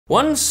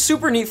One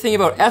super neat thing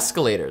about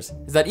escalators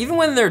is that even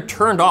when they're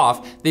turned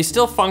off, they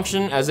still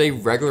function as a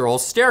regular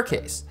old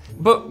staircase.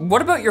 But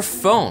what about your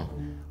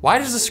phone? Why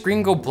does the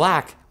screen go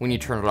black when you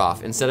turn it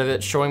off instead of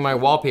it showing my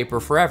wallpaper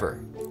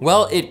forever?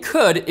 Well, it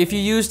could if you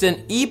used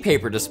an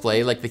e-paper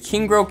display like the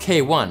Kingrow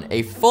K1,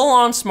 a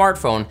full-on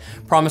smartphone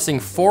promising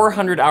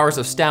 400 hours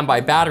of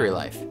standby battery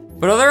life.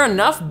 But are there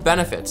enough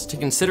benefits to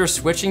consider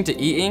switching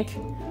to e-ink?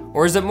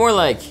 Or is it more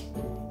like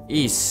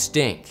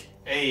e-stink?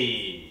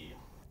 Hey.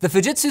 The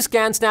Fujitsu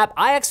ScanSnap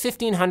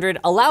IX1500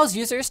 allows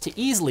users to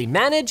easily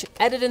manage,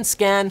 edit, and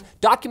scan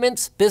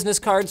documents, business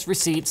cards,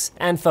 receipts,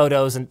 and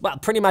photos, and well,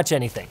 pretty much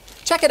anything.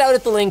 Check it out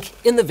at the link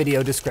in the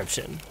video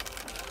description.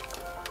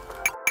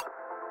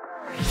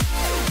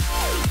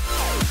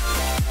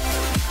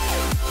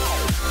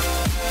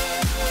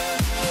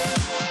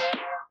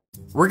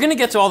 We're gonna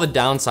get to all the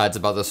downsides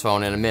about this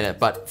phone in a minute,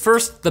 but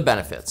first, the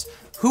benefits.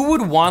 Who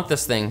would want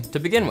this thing to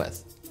begin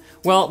with?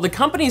 Well, the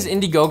company's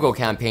Indiegogo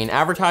campaign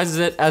advertises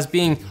it as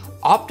being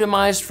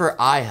optimized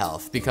for eye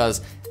health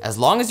because as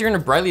long as you're in a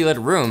brightly lit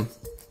room,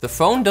 the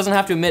phone doesn't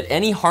have to emit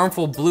any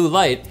harmful blue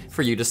light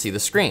for you to see the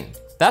screen.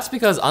 That's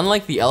because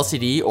unlike the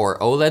LCD or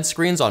OLED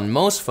screens on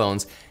most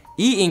phones,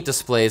 e-ink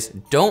displays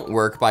don't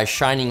work by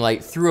shining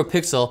light through a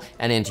pixel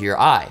and into your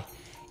eye.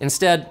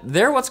 Instead,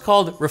 they're what's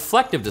called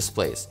reflective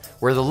displays,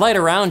 where the light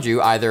around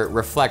you either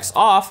reflects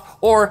off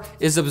or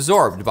is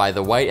absorbed by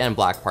the white and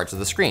black parts of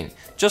the screen,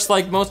 just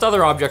like most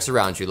other objects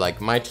around you, like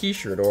my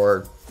t-shirt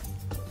or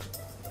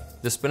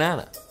this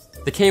banana.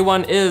 The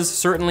K1 is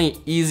certainly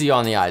easy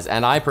on the eyes,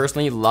 and I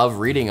personally love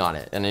reading on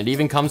it, and it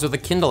even comes with a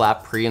Kindle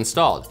app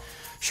pre-installed.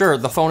 Sure,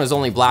 the phone is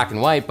only black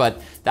and white, but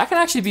that can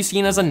actually be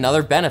seen as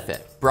another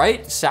benefit.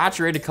 Bright,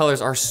 saturated colors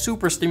are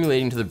super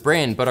stimulating to the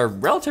brain, but are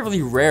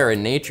relatively rare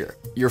in nature.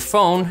 Your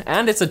phone,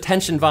 and its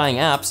attention-vying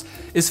apps,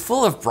 is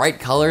full of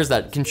bright colors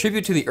that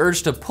contribute to the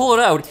urge to pull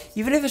it out,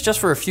 even if it's just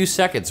for a few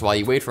seconds while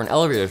you wait for an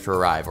elevator to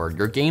arrive or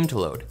your game to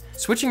load.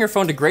 Switching your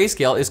phone to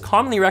grayscale is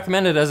commonly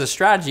recommended as a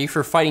strategy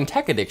for fighting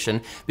tech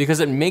addiction because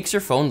it makes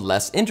your phone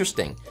less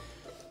interesting.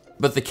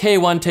 But the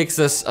K1 takes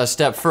this a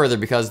step further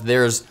because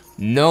there's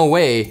no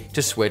way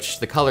to switch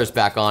the colors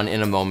back on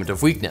in a moment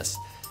of weakness.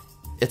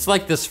 It's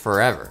like this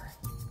forever.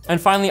 And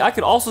finally, I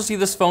could also see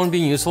this phone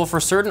being useful for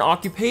certain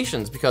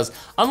occupations because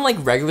unlike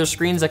regular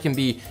screens that can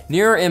be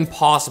near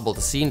impossible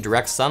to see in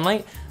direct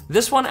sunlight,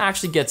 this one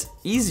actually gets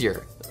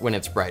easier when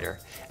it's brighter.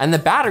 And the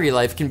battery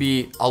life can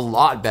be a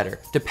lot better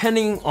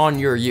depending on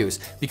your use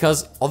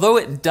because although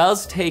it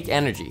does take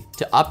energy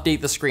to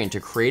update the screen to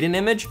create an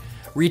image,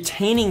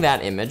 retaining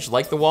that image,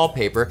 like the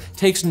wallpaper,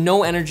 takes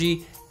no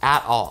energy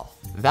at all.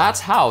 That's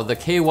how the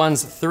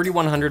K1's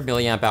 3100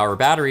 milliamp hour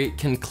battery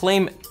can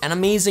claim an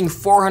amazing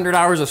 400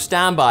 hours of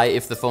standby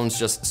if the phone's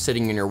just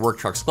sitting in your work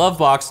truck's glove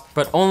box,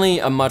 but only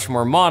a much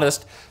more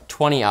modest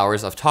 20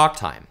 hours of talk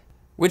time.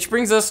 Which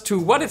brings us to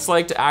what it's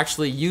like to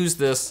actually use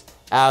this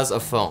as a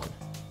phone.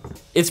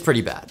 It's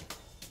pretty bad.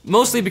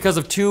 Mostly because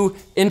of two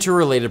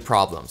interrelated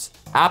problems,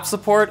 app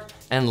support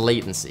and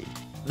latency.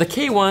 The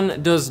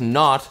K1 does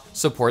not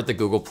support the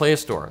Google Play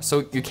Store,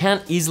 so you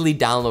can't easily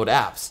download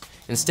apps.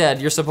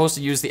 Instead, you're supposed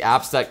to use the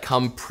apps that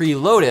come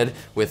preloaded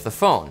with the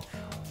phone,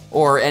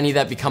 or any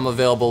that become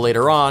available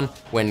later on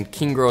when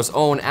Kingrow's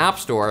own app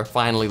store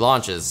finally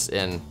launches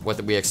in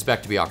what we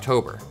expect to be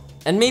October.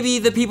 And maybe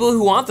the people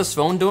who want this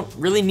phone don't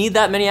really need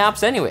that many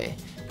apps anyway,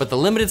 but the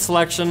limited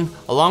selection,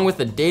 along with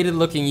the dated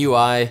looking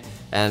UI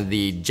and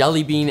the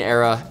Jelly Bean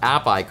era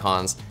app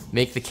icons,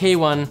 make the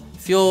K1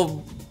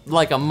 feel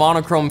like a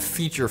monochrome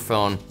feature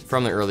phone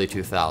from the early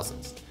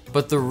 2000s.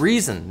 But the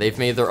reason they've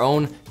made their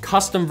own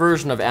custom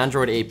version of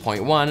Android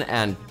 8.1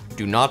 and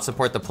do not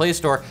support the Play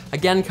Store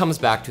again comes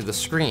back to the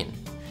screen.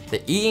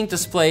 The e-ink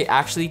display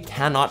actually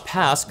cannot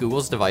pass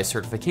Google's device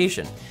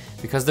certification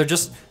because they're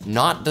just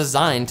not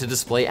designed to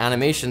display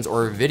animations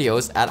or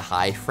videos at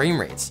high frame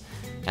rates.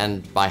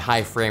 And by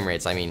high frame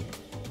rates, I mean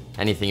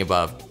anything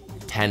above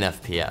 10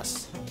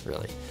 FPS,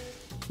 really.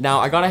 Now,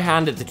 I gotta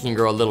hand it to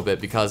Kingrow a little bit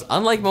because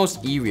unlike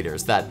most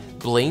e-readers that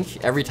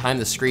blink every time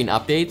the screen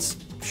updates,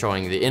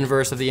 showing the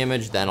inverse of the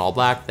image, then all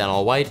black, then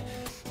all white,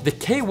 the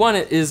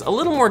K1 is a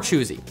little more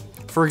choosy.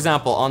 For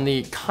example, on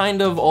the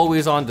kind of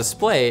always on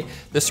display,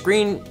 the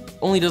screen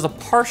only does a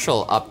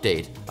partial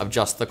update of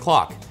just the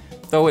clock,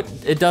 though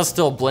it does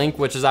still blink,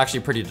 which is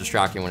actually pretty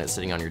distracting when it's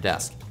sitting on your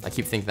desk. I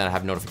keep thinking that I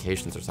have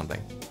notifications or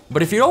something.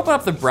 But if you open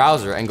up the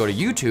browser and go to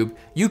YouTube,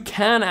 you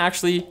can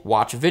actually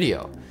watch a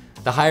video.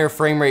 The higher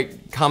frame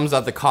rate comes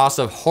at the cost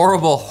of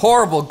horrible,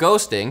 horrible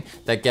ghosting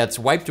that gets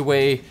wiped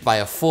away by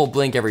a full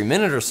blink every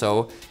minute or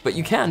so, but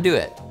you can do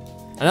it.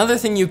 Another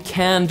thing you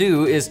can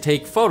do is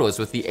take photos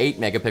with the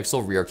 8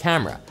 megapixel rear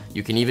camera.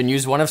 You can even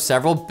use one of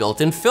several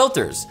built-in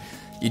filters.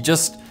 You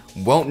just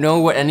won't know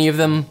what any of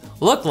them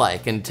look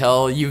like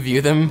until you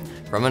view them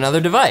from another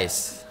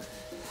device.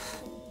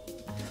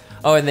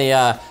 Oh, and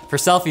for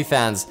selfie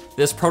fans,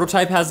 this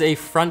prototype has a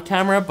front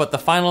camera, but the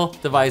final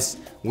device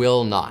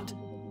will not.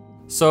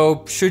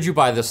 So, should you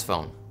buy this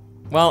phone?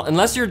 Well,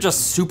 unless you're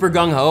just super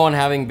gung-ho on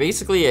having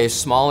basically a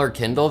smaller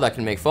Kindle that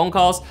can make phone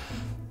calls,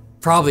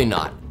 probably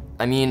not.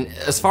 I mean,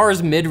 as far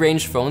as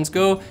mid-range phones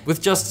go,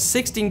 with just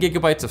 16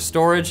 gigabytes of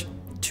storage,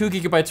 2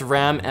 gigabytes of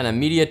RAM, and a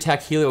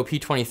MediaTek Helio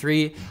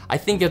P23, I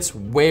think it's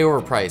way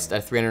overpriced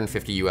at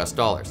 $350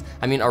 US.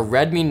 I mean, a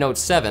Redmi Note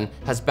 7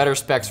 has better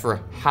specs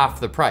for half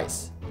the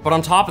price. But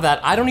on top of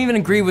that, I don't even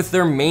agree with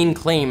their main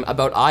claim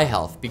about eye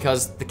health,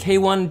 because the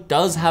K1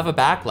 does have a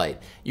backlight.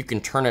 You can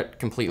turn it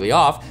completely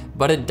off,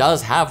 but it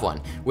does have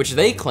one, which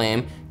they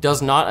claim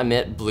does not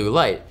emit blue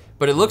light,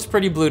 but it looks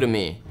pretty blue to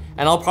me.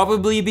 And I'll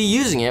probably be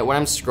using it when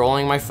I'm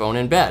scrolling my phone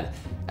in bed.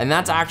 And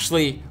that's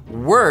actually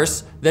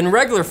worse than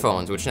regular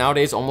phones, which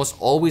nowadays almost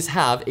always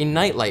have a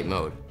nightlight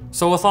mode.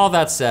 So with all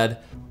that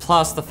said,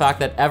 plus the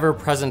fact that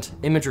ever-present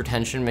image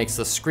retention makes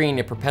the screen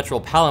a perpetual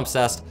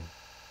palimpsest,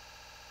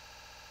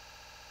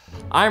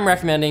 I'm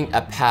recommending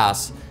a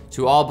pass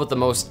to all but the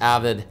most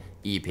avid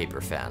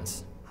e-paper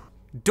fans.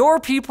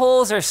 Door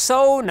peepholes are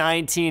so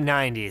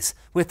 1990s.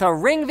 With a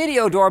Ring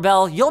video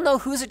doorbell, you'll know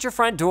who's at your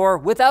front door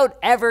without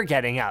ever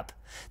getting up.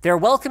 Their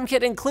welcome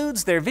kit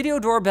includes their video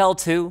doorbell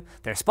 2,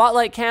 their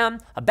spotlight cam,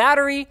 a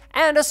battery,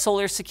 and a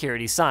solar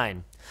security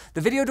sign.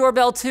 The video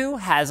doorbell 2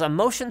 has a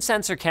motion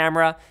sensor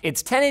camera,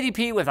 it's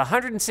 1080p with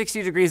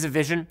 160 degrees of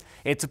vision,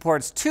 it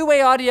supports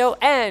two-way audio,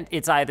 and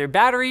it's either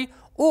battery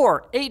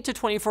or 8 to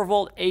 24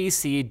 volt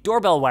AC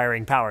doorbell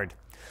wiring powered.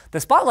 The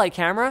spotlight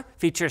camera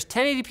features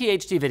 1080p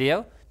HD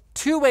video,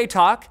 two-way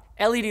talk,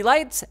 LED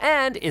lights,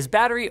 and is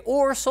battery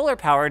or solar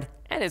powered,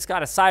 and it's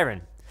got a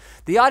siren.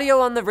 The audio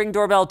on the Ring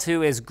Doorbell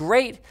 2 is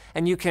great,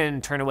 and you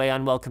can turn away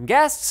unwelcome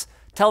guests,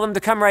 tell them to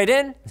come right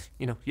in,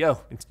 yo,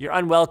 you're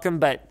unwelcome,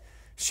 but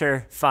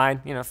sure,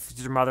 fine, if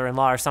it's your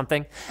mother-in-law or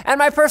something. And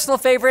my personal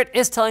favorite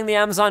is telling the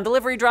Amazon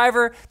delivery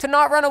driver to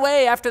not run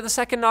away after the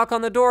second knock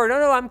on the door.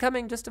 No, I'm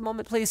coming, just a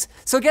moment, please.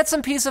 So get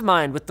some peace of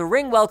mind with the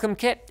Ring Welcome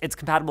Kit. It's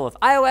compatible with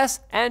iOS,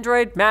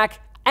 Android, Mac,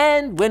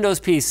 and Windows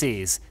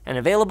PCs, and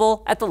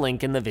available at the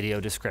link in the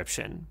video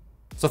description.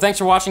 So thanks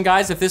for watching,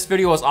 guys. If this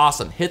video was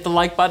awesome, hit the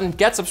like button,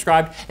 get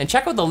subscribed, and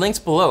check out the links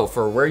below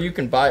for where you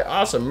can buy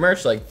awesome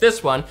merch like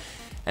this one.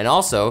 And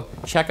also,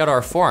 check out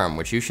our forum,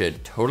 which you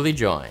should totally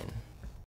join.